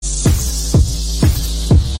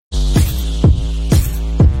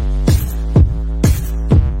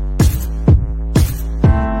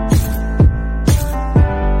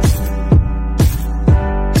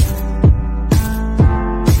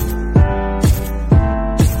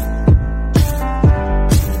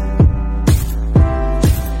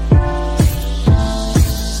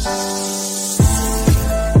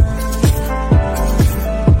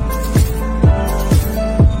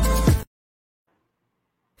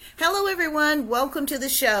Hello, everyone. Welcome to the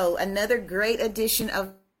show. Another great edition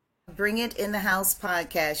of Bring It in the House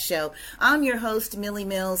podcast show. I'm your host, Millie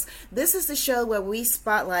Mills. This is the show where we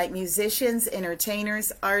spotlight musicians,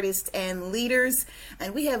 entertainers, artists, and leaders.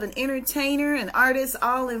 And we have an entertainer, an artist,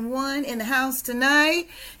 all in one in the house tonight.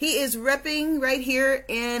 He is repping right here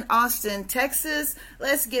in Austin, Texas.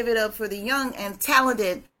 Let's give it up for the young and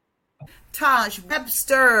talented Taj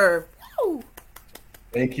Webster. Woo!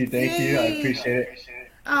 Thank you. I appreciate it.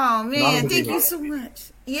 Oh man, thank you so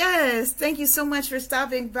much. Yes, thank you so much for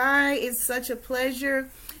stopping by. It's such a pleasure.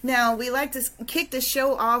 Now, we like to kick the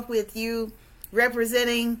show off with you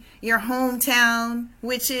representing your hometown,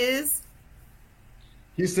 which is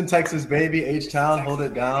Houston, Texas, baby. H-Town, hold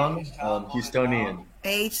it down. Houstonian.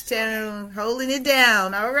 H-Town, holding it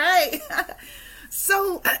down. All right.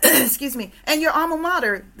 So, excuse me. And your alma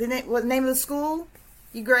mater, what name of the school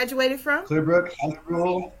you graduated from? Clearbrook High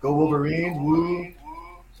School. Go Wolverines. Woo.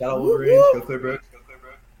 Shout out Wolverines. Go Clearbrook.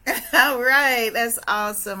 All right, that's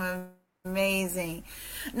awesome, amazing.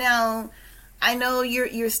 Now, I know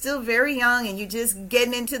you're still very young and you're just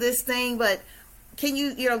getting into this thing, but can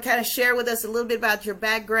you kind of share with us a little bit about your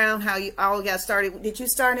background, how you all got started? Did you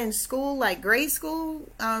start in school, like grade school,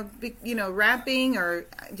 rapping, or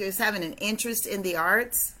just having an interest in the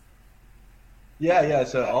arts? Yeah.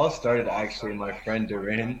 So it all started actually my friend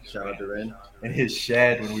Durin, shout out Durin, in his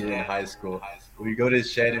shed when we were in high school. We go to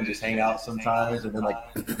his shed and just hang out sometimes. And then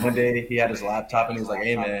one day he had his laptop and he was like,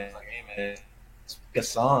 "Hey man, let's make a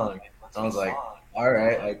song." And I was like, "All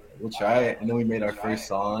right, we'll try it." And then we made our first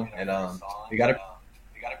song, and we got a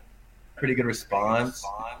pretty good response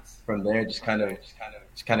from there. Just kind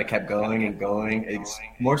of kept going and going. It's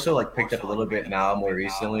more so picked up a little bit now, more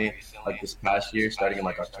recently, this past year, starting in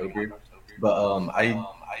October. But I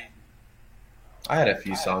had a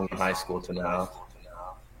few songs in high school to now.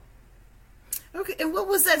 Okay, and what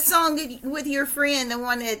was that song with your friend, the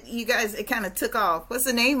one that you guys kind of took off? What's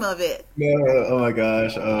the name of it? No, oh my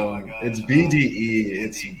gosh, it's BDE.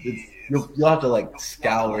 It's you'll have to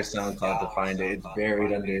scour SoundCloud to find it. It's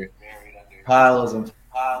buried under piles and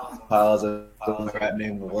piles of what rap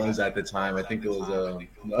name was at the time. I think it was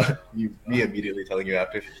me immediately telling you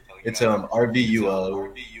after. It's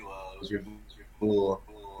RVUO. It was cool,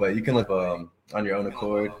 but you can look on your own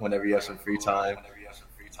accord whenever you have some free time.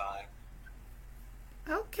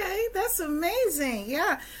 Okay, that's amazing.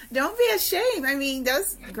 Yeah, don't be ashamed. I mean,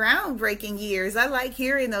 those groundbreaking years. I like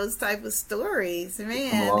hearing those type of stories,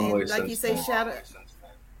 man. And like you say, shout out.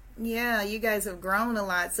 Yeah, you guys have grown a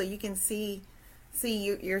lot, so you can see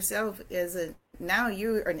yourself as now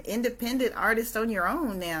you're an independent artist on your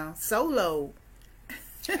own now, solo.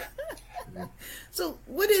 So,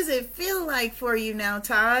 what does it feel like for you now,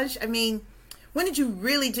 Taj? I mean, when did you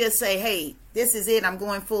really just say, "Hey, this is it. I'm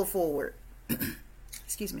going full forward"?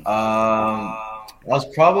 Excuse me. I was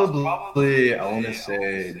probably, I want to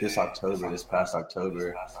say this past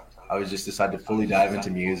October, I was just decided to fully dive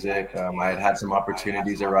into music. I had some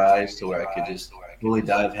opportunities arise to where I could just fully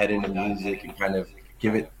dive head into music and kind of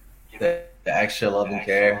give it the extra love and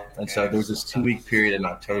care. And so there was this 2-week period in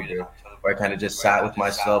October where I kind of just sat with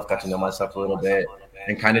myself, got to know myself a little bit,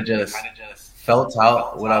 and kind of just felt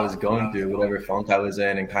out what I was going through, whatever funk I was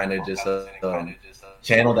in, and kind of just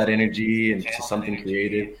channel that energy into something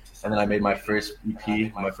creative. And then I made my first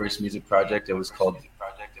EP, my first music project. It was called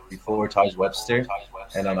Before Taj Webster.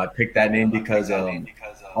 And I picked that name because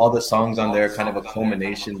all the songs on there are kind of a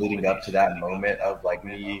culmination leading up to that moment of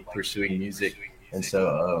me pursuing music. And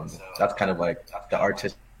so that's kind of the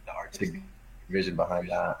artistic vision behind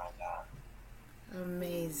that.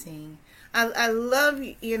 Amazing. I love,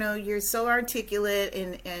 you're so articulate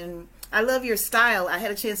and I love your style. I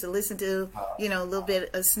had a chance to listen to, a little bit,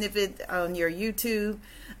 a snippet on your YouTube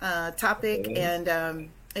topic, and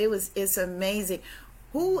it's amazing.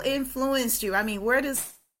 Who influenced you? I mean, where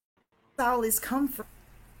does all this come from?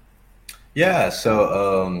 Yeah,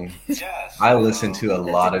 so I listen to a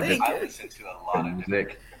lot of different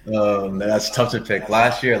music. That's tough to pick.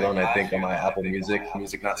 Last year alone, I think on my Apple Music,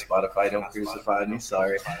 not Spotify, don't crucify me,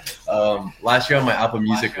 sorry. Last year on my Apple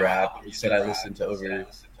Music rap, it said I listened to over.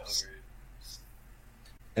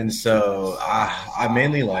 And so I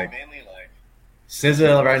mainly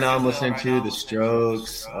SZA right now. I'm listening to The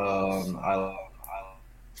Strokes. I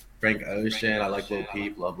Frank Ocean. I like Lil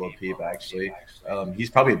Peep. Love Lil Peep actually. He's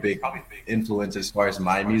probably a big influence as far as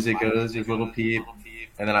my music goes. Is Lil Peep.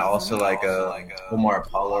 And then I also like Omar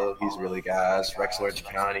Apollo. He's really gas. Rex Orange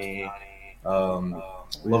County.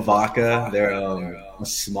 Lavaca. They're a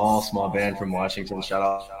small band from Washington. Shout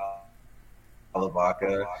out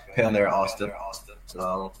Lavaca. Pale there, Austin.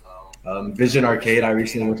 So Vision Arcade, I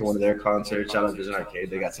recently went to one of their concerts. Shout out Vision Arcade.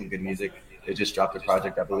 They got some good music. They just dropped a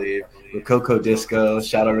project, I believe. Rococo Disco.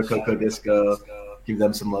 Shout out Rococo Disco. Give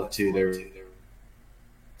them some love too. They're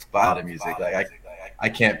spot of music. Like I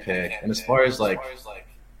can't pick. And as far as like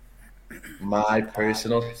my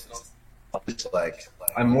personal, it's like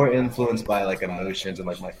I'm more influenced by like emotions and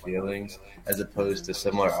like my feelings as opposed to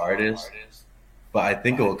similar artists. But I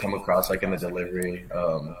think it will come across like in the delivery.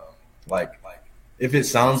 Like if it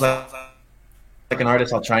sounds like an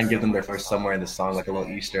artist, I'll try and give them their first somewhere in the song, like a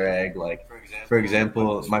little Easter egg. Like for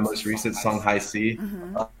example, my most recent song, High C.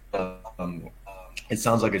 It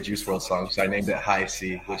sounds like a Juice WRLD song, so I named it High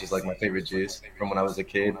C, which is like my favorite juice from when I was a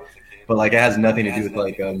kid. But like it has nothing to do with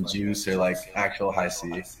like juice or like actual High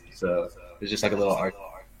C. So it's just like a little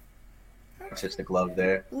artistic love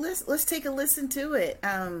there. Let's take a listen to it.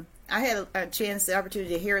 I had a chance, the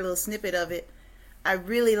opportunity to hear a little snippet of it. I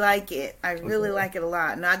really like it. I really like it a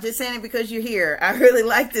lot. Not just saying it because you're here. I really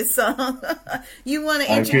like this song. You want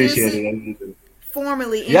to introduce it?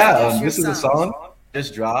 Formally introduce your this is a song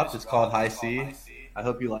just dropped. It's called High C. I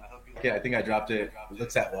hope you like it. I think I dropped it.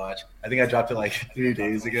 Looks at watch. I think I dropped it like 3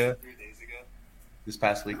 days ago. This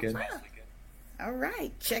past weekend. All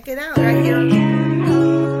right. Check it out right here.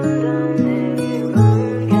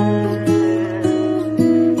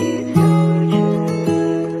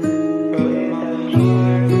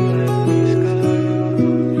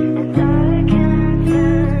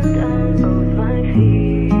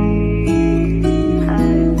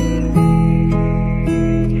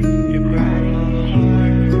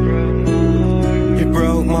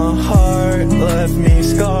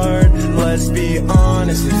 Let's be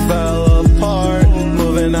honest, we fell apart.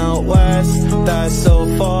 Moving out west, that's so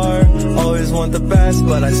far. Always want the best,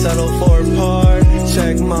 but I settle for part.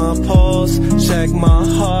 Check my pulse, check my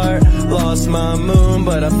heart. Lost my moon,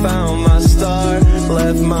 but I found my star.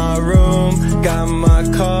 Left my room, got my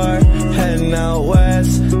car. Heading out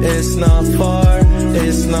west, it's not far,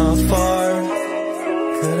 it's not far.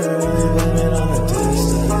 Could've really blamed it on the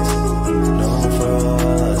distance. Known for a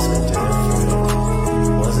while, it's been different.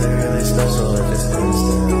 Wasn't really special if it's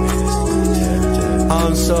instant.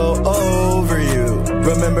 I'm so over you.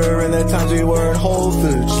 Remembering the times we were in Whole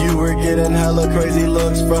Foods. You were getting hella crazy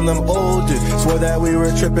looks from them old dudes. Swore that we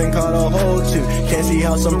were tripping, caught a hold to. Can't see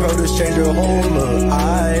how some produce change your whole look.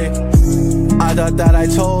 I thought that I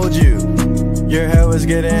told you. Your head was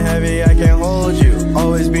getting heavy, I can't hold you.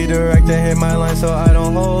 Always be direct and hit my line so I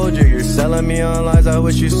don't hold you. You're selling me on lies, I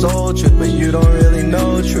wish you sold truth, but you don't really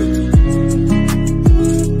know truth.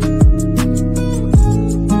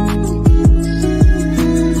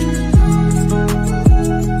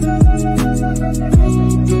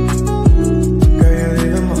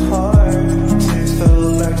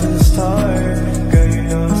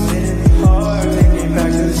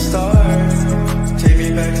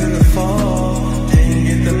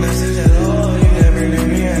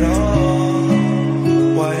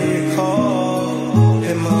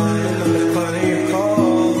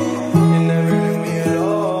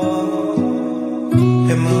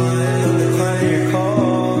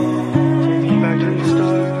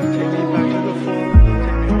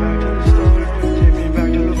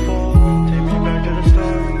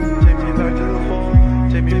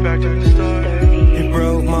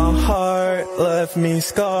 Me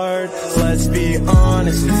scarred, let's be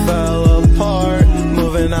honest, we fell apart.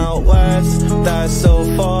 Moving out west, that's so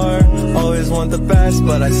far. Always want the best,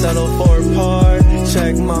 but I settle for part.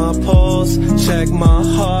 Check my pulse, check my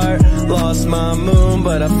heart. Lost my moon,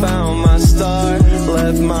 but I found my star.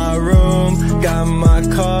 Left my room, got my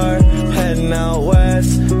car. Heading out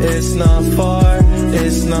west, it's not far,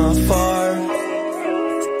 it's not far.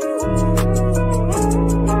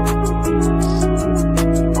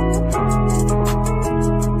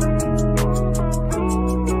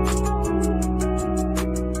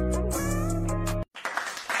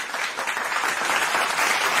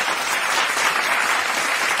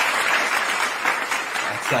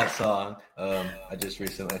 That song, I just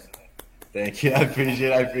recently. Thank you, I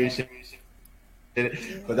appreciate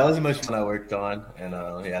it. But that was the most fun I worked on, and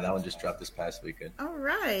yeah, that one just dropped this past weekend. All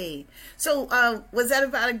right. So, was that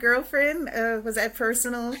about a girlfriend? Was that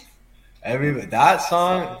personal? That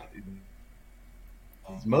song.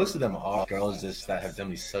 Most of them are girls just that have done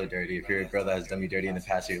me so dirty. If you're a girl that has done me dirty in the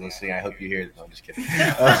past, you're listening. I hope you hear it. No, I'm just kidding.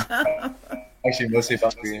 Actually, mostly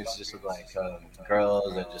about experience just with like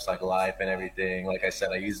girls and just like life and everything. Like I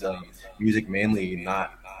said, I use music mainly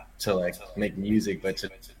not to like make music, but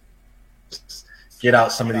to just get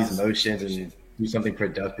out some of these emotions and do something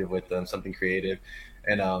productive with them, something creative.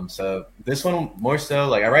 And so this one more so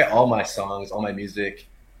like I write all my songs, all my music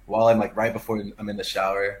while I'm like right before I'm in the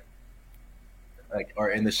shower. like or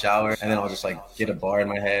in the shower, and then I'll just like get a bar in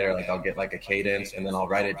my head, or like I'll get like a cadence, and then I'll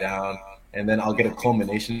write it down, and then I'll get a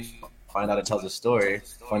culmination. Find out it tells a story.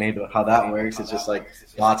 Funny how that works. It's just like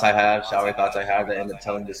thoughts I have, shower thoughts I have that end up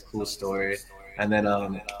telling this cool story. And then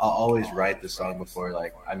I'll always write the song before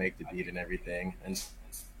like I make the beat and everything, and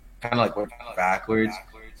kind of like work backwards.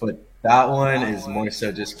 But that one is more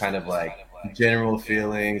so just kind of like general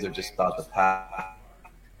feelings or just about the past.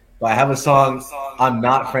 But I have a song, I'm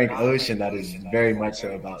Not Frank Ocean, that is very much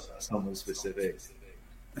so about someone specific.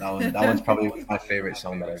 That one's probably my favorite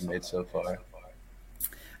song that I've made so far.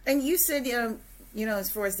 And you said, as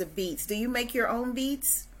far as the beats, do you make your own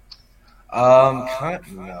beats? No,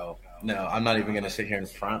 I'm not even gonna sit here in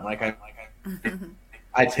front.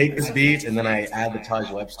 I take these beats and then I add the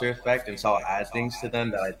Taj Webster effect, and so I'll add things to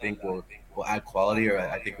them that I think will add quality, or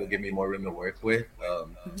I think will give me more room to work with.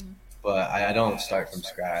 But I don't start from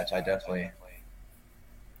scratch. I definitely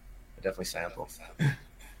sample.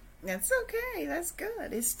 That's okay. That's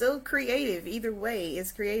good. It's still creative. Either way,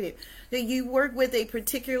 it's creative. Do you work with a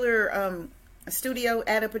particular studio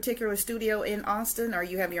at a particular studio in Austin, or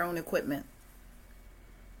you have your own equipment?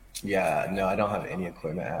 Yeah, no, I don't have any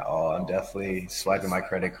equipment at all. I'm definitely swiping my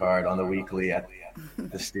credit card on the weekly at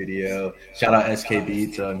the studio. Shout out SK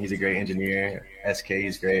Beats. He's a great engineer. SK,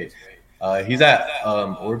 he's great. He's at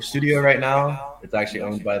Orb Studio right now. It's actually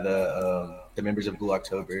owned by the members of Blue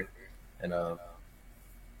October, and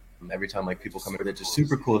every time like people come over, it's a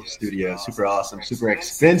super cool studio, super awesome, super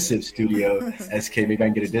expensive studio. SK, maybe I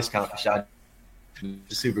can get a discount for shot.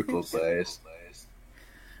 It's a super cool place.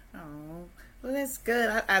 Oh, well, that's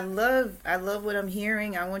good. I love what I'm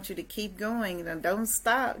hearing. I want you to keep going. Don't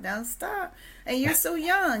stop. And you're so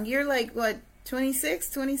young. You're like what,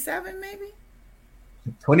 26, 27 maybe?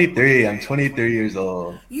 23. I'm 23 years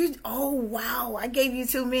old. Oh wow! I gave you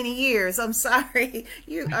too many years. I'm sorry.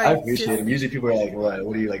 I appreciate it. Usually people are like,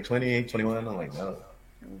 "What are you like? 20, 21?" I'm like, "No."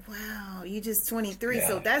 Wow, you just 23. Yeah.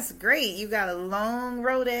 So that's great. You got a long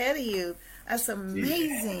road ahead of you. That's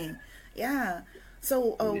amazing. Yeah.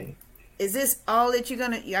 So, is this all that you're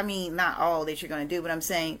gonna? I mean, not all that you're gonna do, but I'm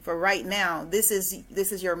saying for right now, this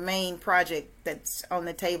is your main project that's on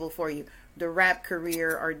the table for you, the rap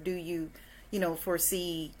career, or do you?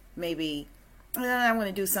 Foresee maybe I want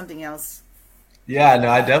to do something else? Yeah, no,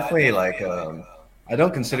 I definitely like. I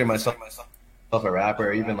don't consider myself a rapper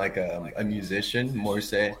or even like a musician. More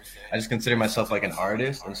say, I just consider myself like an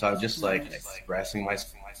artist, and so I'm just like expressing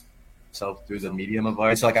myself through the medium of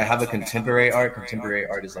art. So like I have a contemporary art. Contemporary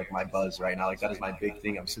art is like my buzz right now. Like that is my big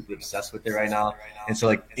thing. I'm super obsessed with it right now. And so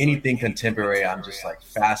like anything contemporary, I'm just like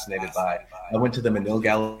fascinated by. I went to the Manil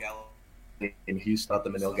Gallery in Houston, at the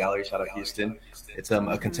Manil Gallery. Shout out Houston. It's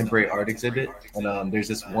a contemporary art exhibit, and there's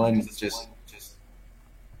this one just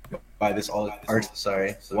by this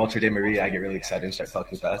Walter De Maria. I get really excited and start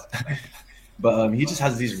talking fast. But he just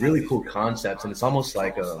has these really cool concepts, and it's almost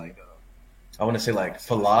like I want to say like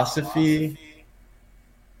philosophy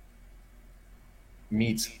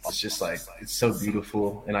meets. It's just like it's so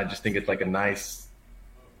beautiful, and I just think it's like a nice.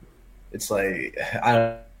 It's like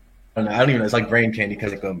I don't know. I don't even know. It's like brain candy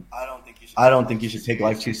because like, I don't think you should take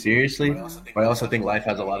life too seriously, but I also think life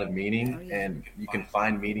has a lot of meaning, and you can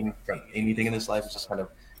find meaning from anything in this life. It's just kind of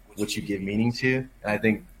what you give meaning to. And I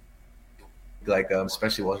think, like,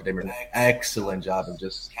 especially Walter Damon, did an excellent job of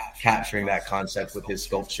just capturing that concept with his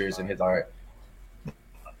sculptures and his art.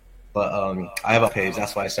 But I have a page.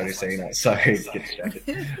 That's why I started saying that. Sorry to get distracted.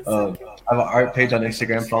 I have an art page on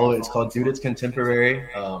Instagram. Follow it. It's called Dude It's Contemporary.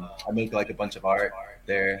 I make like a bunch of art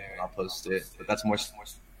there, and I'll post it. But that's more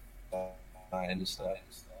and stuff.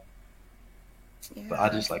 Yeah, but I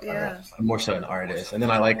just like I'm more so an artist, and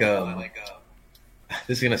then I like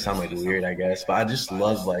this is gonna sound like weird, I guess, but I just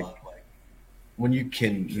love like when you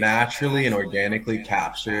can naturally and organically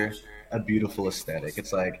capture a beautiful aesthetic.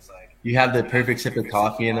 It's like you have the perfect sip of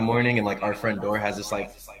coffee in the morning, and like our front door has this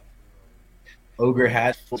like ogre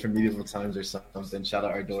hatch from medieval times or something. Shout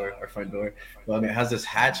out our front door. But I mean, it has this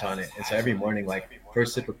hatch on it, and so every morning, like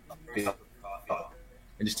first sip of coffee,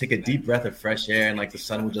 and just take a deep breath of fresh air, and like the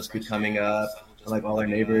sun will just be coming up, and like all our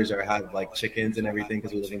neighbors have like chickens and everything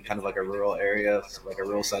because we live in kind of like a rural area, so like a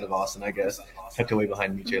rural side of Austin, I guess, tucked away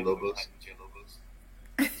behind Miche Lobos.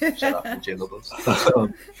 Shout out Miche Lobos.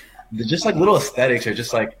 Just like little aesthetics or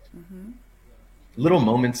just like little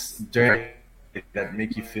moments during that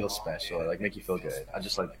make you feel special, or like make you feel good. I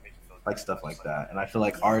just like stuff like that, and I feel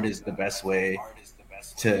like art is the best way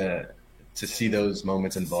to see those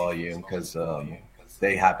moments in volume because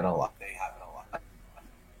they happen a lot.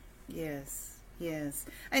 Yes,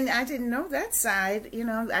 and I didn't know that side.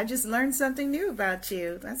 I just learned something new about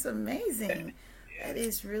you. That's amazing. That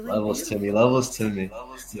is really Levels beautiful. to me. Levels to me.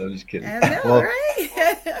 No, I'm just kidding. I know, Well, right?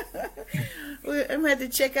 Well, I'm going to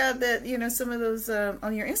check out that, some of those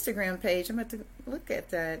on your Instagram page. I'm going to look at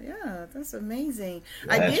that. Yeah, that's amazing.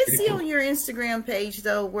 yeah, I it's did pretty see cool. on your Instagram page,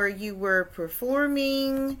 though, where you were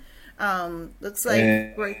performing. Looks like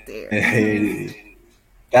And right there.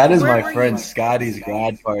 that is Where my were friend you? Scotty's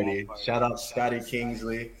grad party. Shout out Scotty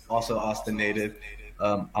Kingsley, also Austin native.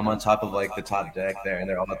 I'm on top of like the top deck there, and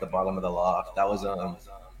they're all at the bottom of the loft. That was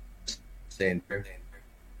insane. Okay,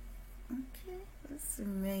 that's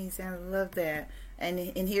amazing. I love that. And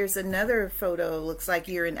here's another photo. Looks like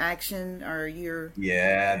you're in action, or you're.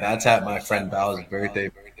 Yeah, that's at my friend Val's birthday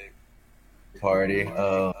party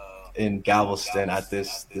in Galveston at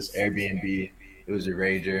this Airbnb. It was a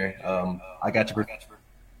rager. I got to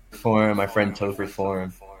perform. My friend Topher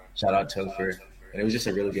performed. Shout out Topher. And it was just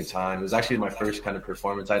a really good time. It was actually my first kind of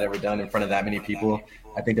performance I'd ever done in front of that many people.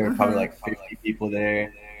 I think there were probably like 50 people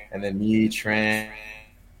there. And then me, Trent,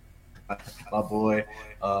 my boy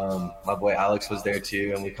Alex was there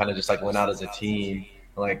too. And we kind of just like went out as a team,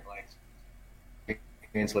 like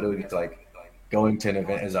experienced what it would be like going to an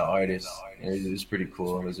event as an artist. It was pretty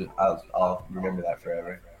cool. I'll remember that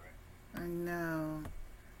forever. I know.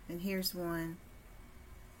 And here's one.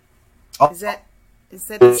 Oh, Is that the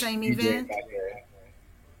same DJ event? back there.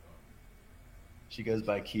 She goes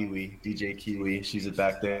by Kiwi, DJ Kiwi. She's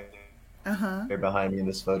back there. They're behind me in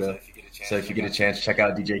this photo. So if you get a chance, check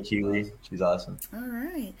out DJ Kiwi. She's awesome. All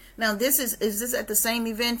right. Now is this at the same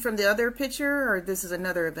event from the other picture, or this is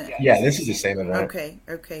another event? Yeah, this is the same event.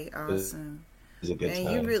 Okay, awesome. It was a good And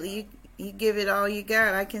time. you give it all you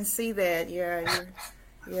got. I can see that. Yeah,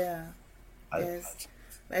 yeah. Yes.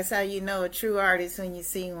 That's how you know a true artist when you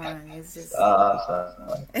see one. It's just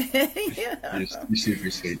yeah. You're super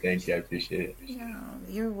sweet. Thank you. I appreciate it. Yeah,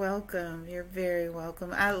 you're welcome. You're very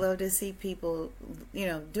welcome. I love to see people,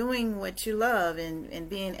 doing what you love and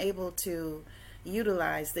being able to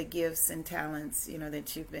utilize the gifts and talents,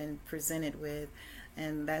 that you've been presented with.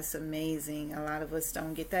 And that's amazing. A lot of us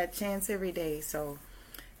don't get that chance every day. So,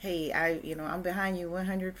 hey, I'm behind you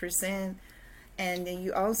 100%. And then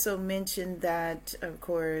you also mentioned that, of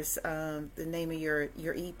course, the name of your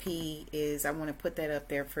EP is, I want to put that up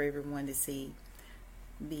there for everyone to see,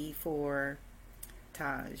 Before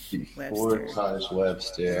Taj Webster. Taj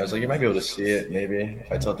Webster. I was like, you might be able to see it, maybe,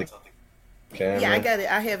 if I tilt the camera. Yeah, I got it.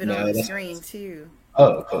 I have it No, on the that's- screen, too.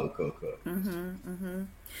 Oh, cool.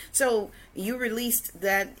 So you released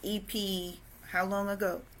that EP how long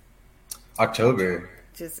ago? October.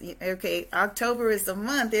 Okay, October is the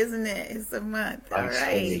month, isn't it? It's the month. All October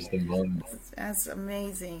right. is the month. That's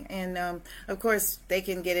amazing. And of course, they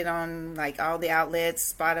can get it on like all the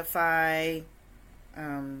outlets, Spotify.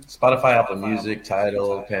 Spotify, Apple Music,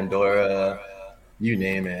 Tidal, Pandora, you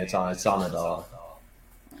name it. It's on it all.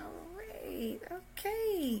 All right.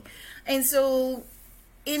 Okay. And so,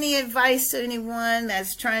 any advice to anyone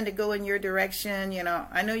that's trying to go in your direction?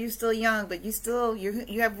 I know you're still young, but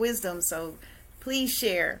you have wisdom. So, please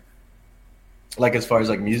share. Like as far as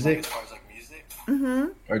like music,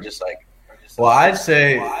 or just like, well, I'd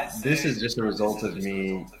say this is just a result of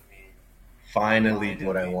me finally doing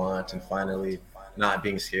what I want and finally not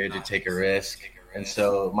being scared to take a risk. And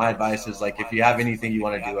so my advice is like, if you have anything you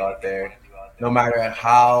want to do out there, no matter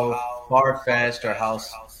how far-fetched or how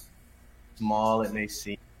small it may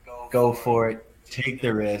seem, go for it. Take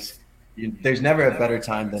the risk. There's never a better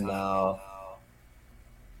time than now.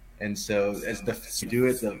 And so as you do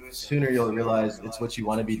it, the sooner you'll realize it's what you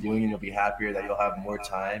want to be doing, and you'll be happier that you'll have more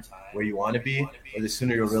time where you want to be, or the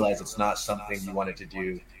sooner you'll realize it's not something you wanted to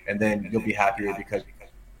do. And then you'll be happier because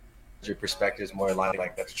your perspective is more aligned,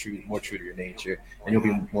 like that's true, more true to your nature, and you'll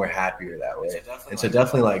be more happier that way. And so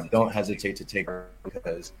definitely like don't hesitate to take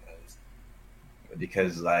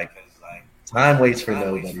because like time waits for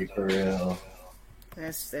nobody, for real.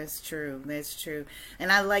 That's true. That's true.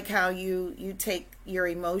 And I like how you take your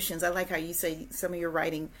emotions. I like how you say some of your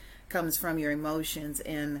writing comes from your emotions.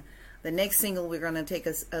 And the next single we're going to take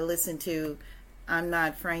a listen to, I'm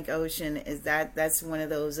Not Frank Ocean, is that's one of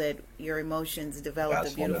those that your emotions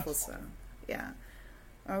developed a beautiful song. Yeah.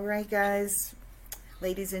 All right, guys,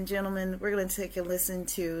 ladies and gentlemen, we're going to take a listen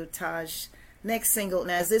to Taj next single.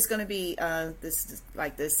 Now, is this going to be this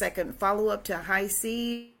like the second follow up to High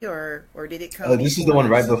C, or did it come? Oh, this is the one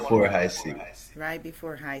right before High C. Right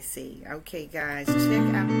before High C. Okay, guys,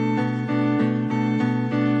 check out.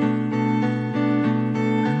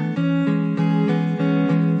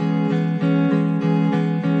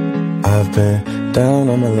 I've been down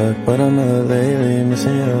on my luck, but I'm not lately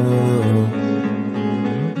missing you.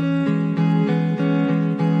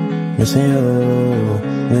 missing you,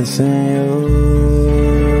 missing you,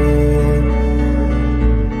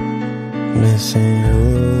 missing you.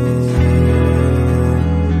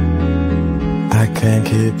 I can't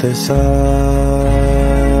keep this up.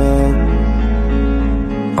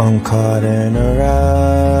 I'm caught in a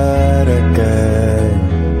rut again.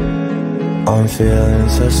 I'm feeling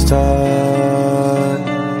so stuck.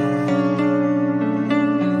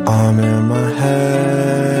 I'm in my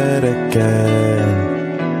head again.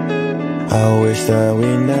 I wish that we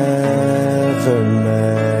never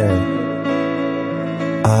met.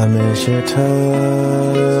 I miss your touch,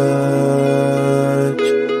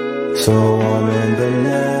 so warm in the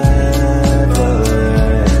Neverland.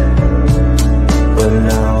 But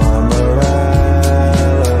now I'm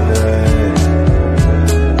irrelevant.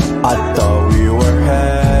 I thought we were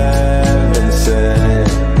heaven sent.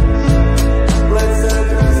 Let's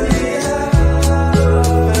address the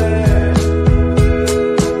elephant.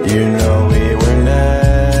 You know we were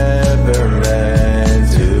never meant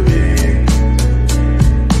to be.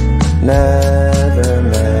 Never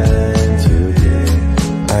meant to be.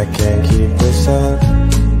 I can't keep this up.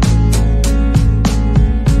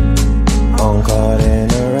 I'm caught in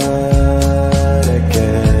a rut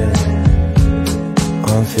again.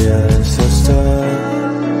 I'm feeling so stuck.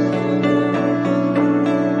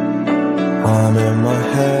 I'm in my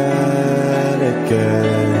head again.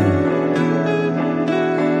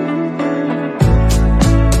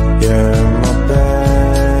 You're in my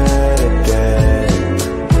bed again.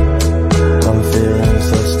 I'm feeling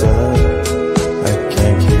so stuck. I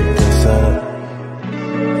can't keep this up.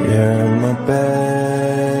 You're in my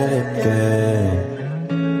bed again.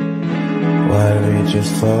 Why do we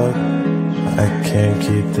just fuck? I can't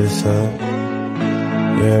keep this up.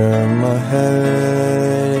 You're in my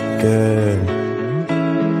head again.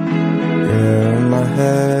 You're in my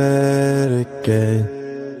head again.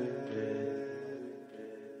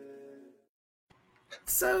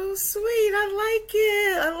 So sweet. I like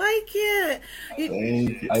it. I like it.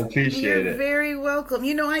 Thank you. I appreciate You're it. very welcome.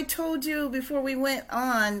 You know, I told you before we went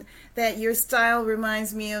on that your style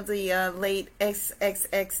reminds me of the late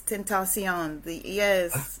XXX Tentacion.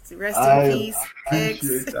 Yes, rest I in peace, X.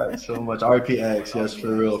 appreciate that so much. RPX, yes,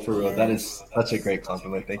 for real, for real. Yes. That is such a great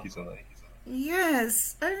compliment. Thank you so much.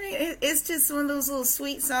 Yes, I mean it's just one of those little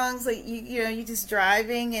sweet songs like you know you're just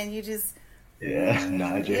driving and you just Yeah,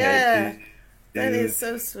 nod your yeah. head. That is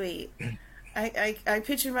so sweet. I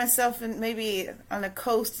picture myself in maybe on a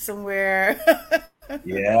coast somewhere,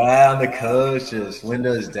 Yeah, on the coast, just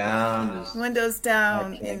windows down. Just, windows I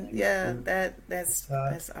down, can't and keep yeah, it. that's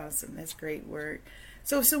awesome. That's great work.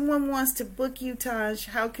 So if someone wants to book you, Taj,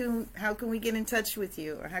 how can we get in touch with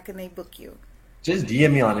you, or how can they book you? Just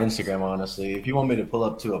DM me on Instagram, honestly. If you want me to pull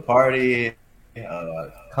up to a party,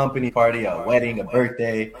 a company party, a wedding, a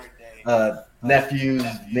birthday, nephews,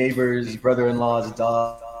 neighbors, brother-in-laws,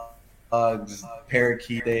 dogs,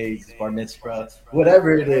 parakeet days, bar mitzvah,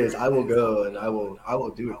 whatever it is, I will go and I will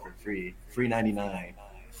do it for free. Free 99.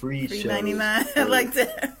 Free shows. $3.99. I like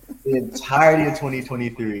that. The entirety of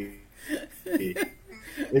 2023.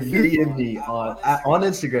 If you DM me on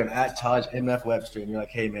Instagram at Taj MF Webster and you're like,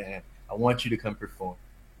 hey man, I want you to come perform.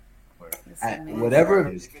 At whatever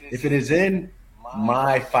it is. If it is in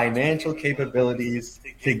my financial capabilities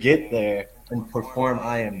to get there and perform,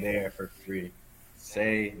 I am there for free.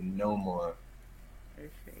 Say no more.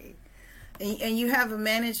 Perfect. And you have a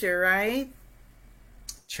manager, right?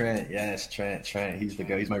 Trent, yes, Trent. He's the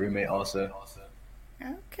guy. He's my roommate also.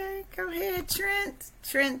 Okay, go ahead, Trent.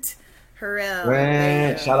 Trent Harrell.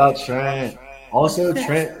 Trent, shout out Trent. Also,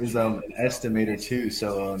 Trent is an estimator too.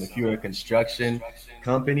 So if you're a construction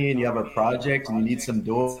company and you have a project and you need some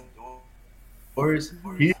doors,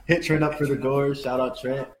 he hit Trent up for the doors. Shout out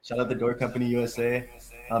Trent. Shout out the Door Company USA.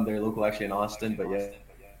 They're local actually in Austin, but yeah,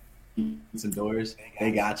 some doors.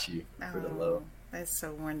 They got you for the low. That's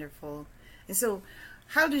so wonderful. And so,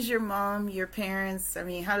 how does your mom, your parents, I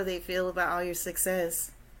mean, how do they feel about all your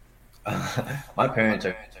success? My parents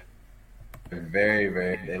are very,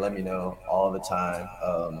 very, they let me know all the time.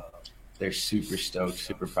 They're super stoked,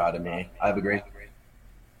 super proud of me. I have a great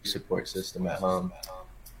support system at home.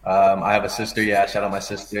 I have a sister, yeah, shout out my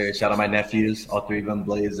sister. Shout out my nephews, all three of them,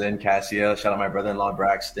 Blazin, Cassio. Shout out my brother-in-law,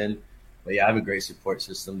 Braxton. But yeah, I have a great support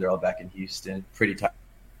system. They're all back in Houston. Pretty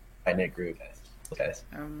tight-knit group. Okay.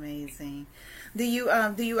 Amazing. Do you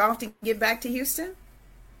often get back to Houston?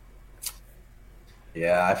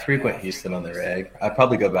 Yeah, I frequent Houston on the reg. I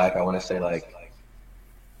probably go back, I want to say like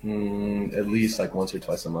at least like once or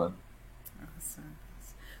twice a month. Awesome.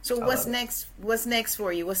 So what's next? What's next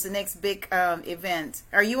for you? What's the next big event?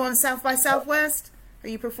 Are you on South by Southwest? Are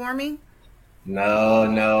you performing?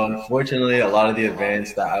 No. Unfortunately, a lot of the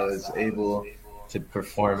events that I was able to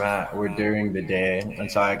perform at were during the day,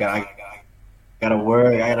 and so I gotta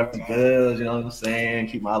work. I gotta pay bills. You know what I'm saying?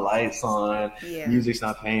 Keep my lights on. Yeah. Music's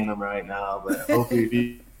not paying them right now, but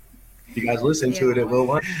hopefully, if you guys listen to it, it will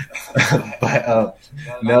one. But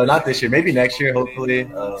no, not this year. Maybe next year,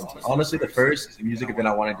 hopefully. Honestly, the first music event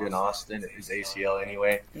I want to do in Austin is ACL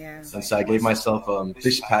anyway. Yeah. And so I gave myself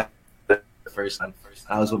this past the first time.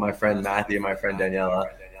 I was with my friend Matthew and my friend Daniela.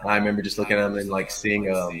 And I remember just looking at them and like seeing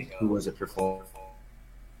who was it perform.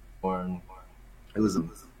 It was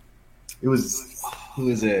who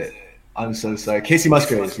is it? I'm so sorry. Casey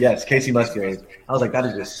Musgraves. Yes, Casey Musgraves. I was like, that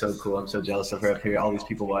is just so cool. I'm so jealous of her up here. All these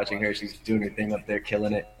people watching her. She's doing her thing up there,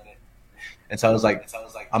 killing it. And so I was like,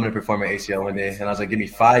 I'm going to perform at ACL one day. And I was like, give me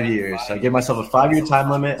 5 years. So I gave myself a 5-year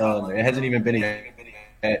time limit. It hasn't even been a year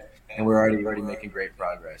yet, and we're already making great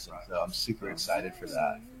progress. And so I'm super excited for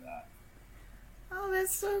that. Oh,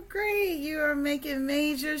 that's so great. You are making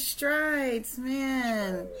major strides,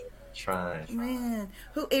 man. Trying. Man.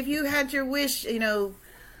 If you had your wish,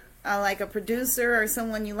 like a producer or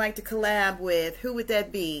someone you like to collab with, who would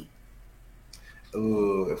that be?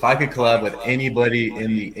 Ooh, if I could collab with anybody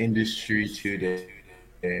in the industry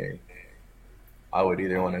today, I would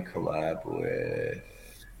either want to collab with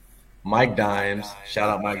Mike Dimes. Shout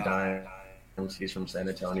out Mike Dimes. He's from San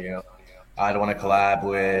Antonio. I'd want to collab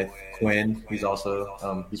with Quinn. He's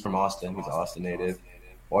also he's from Austin. He's an Austin native.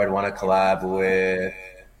 Or I'd want to collab with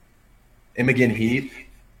Imogen Heap.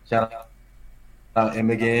 Shout out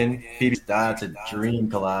Imogen. That's a dream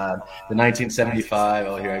collab. The 1975.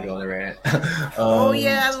 Oh, here I go on the rant. Oh,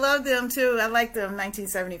 yeah, I love them too. I like them,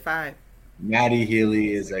 1975. Matty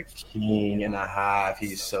Healy is a king and a half.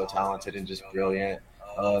 He's so talented and just brilliant.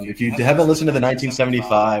 If you haven't listened to the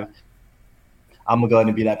 1975, I'm going to go ahead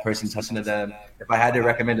and be that person touching to them. If I had to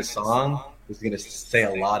recommend a song, it's going to say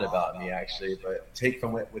a lot about me, actually, but take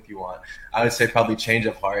from it what you want. I would say probably Change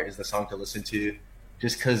of Heart is the song to listen to,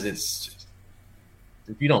 just because it's –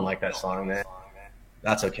 if you don't like that song, man,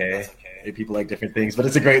 that's okay. People like different things, but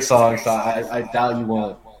it's a great song, so I doubt you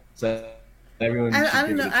won't. So everyone I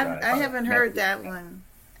don't know. I haven't heard that one.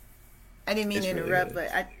 I didn't mean to interrupt,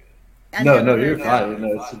 but I No, you're fine.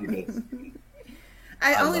 No, it's super good.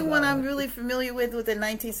 Only one I'm really familiar with the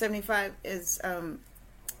 1975 is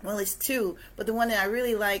well, it's two, but the one that I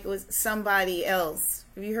really like was Somebody Else.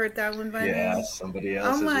 Have you heard that one by now? Yeah, Somebody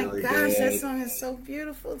Else. Oh my really gosh, good. that song is so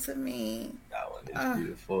beautiful to me. That one is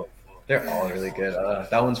beautiful. They're all really good.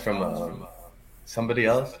 That one's from Somebody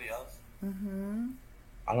Else. Mm-hmm.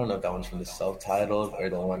 I don't know if that one's from the self-titled or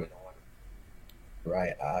the one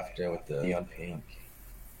right after with the neon pink.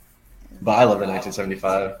 But I love the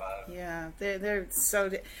 1975. Yeah, they're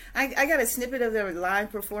so. I got a snippet of their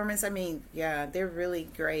live performance. I mean, yeah, they're really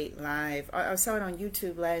great live. I saw it on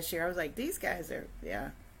YouTube last year. I was like, these guys are, yeah.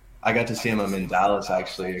 I got to see them in Dallas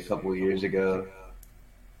actually a couple of years ago,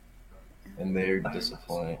 and they're not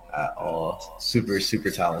disappointed at all. Super,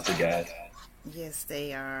 super talented guys. Yes,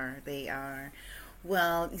 they are. They are.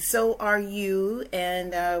 Well, so are you,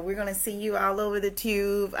 and we're going to see you all over the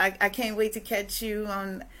tube. I can't wait to catch you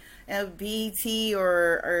on BET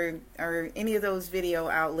or any of those video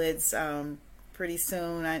outlets pretty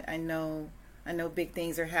soon. I know big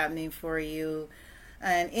things are happening for you.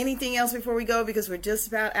 And anything else before we go, because we're just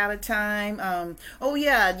about out of time. Oh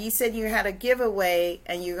yeah, you said you had a giveaway,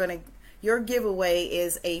 and your giveaway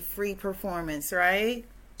is a free performance, right?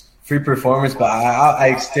 Free performance, but I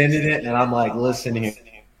extended it, and I'm like, listen here,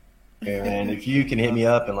 man, if you can hit me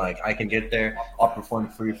up and like I can get there, I'll perform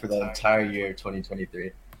free for the entire year of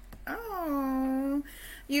 2023. Oh,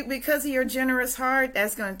 because of your generous heart,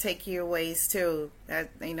 that's going to take you a ways too.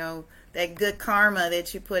 That that good karma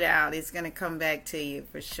that you put out is going to come back to you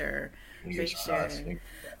for sure. For sure.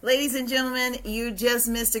 Ladies and gentlemen, you just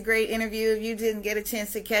missed a great interview. If you didn't get a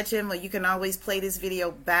chance to catch him, well, you can always play this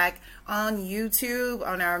video back on YouTube,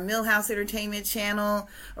 on our Millhouse Entertainment channel,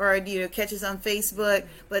 or catch us on Facebook.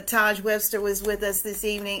 But Taj Webster was with us this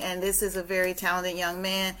evening, and this is a very talented young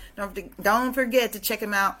man. Don't forget to check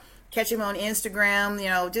him out. Catch him on Instagram.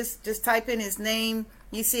 Just type in his name.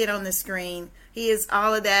 You see it on the screen. He is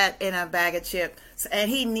all of that in a bag of chips. And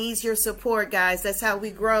he needs your support, guys. That's how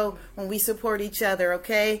we grow, when we support each other,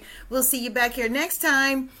 okay? We'll see you back here next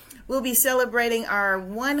time. We'll be celebrating our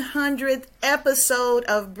 100th episode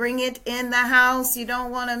of Bring It in the House. You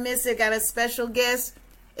don't want to miss it. Got a special guest.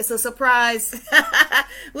 It's a surprise.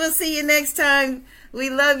 We'll see you next time. We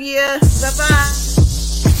love you. Bye-bye.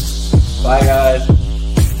 Bye, guys.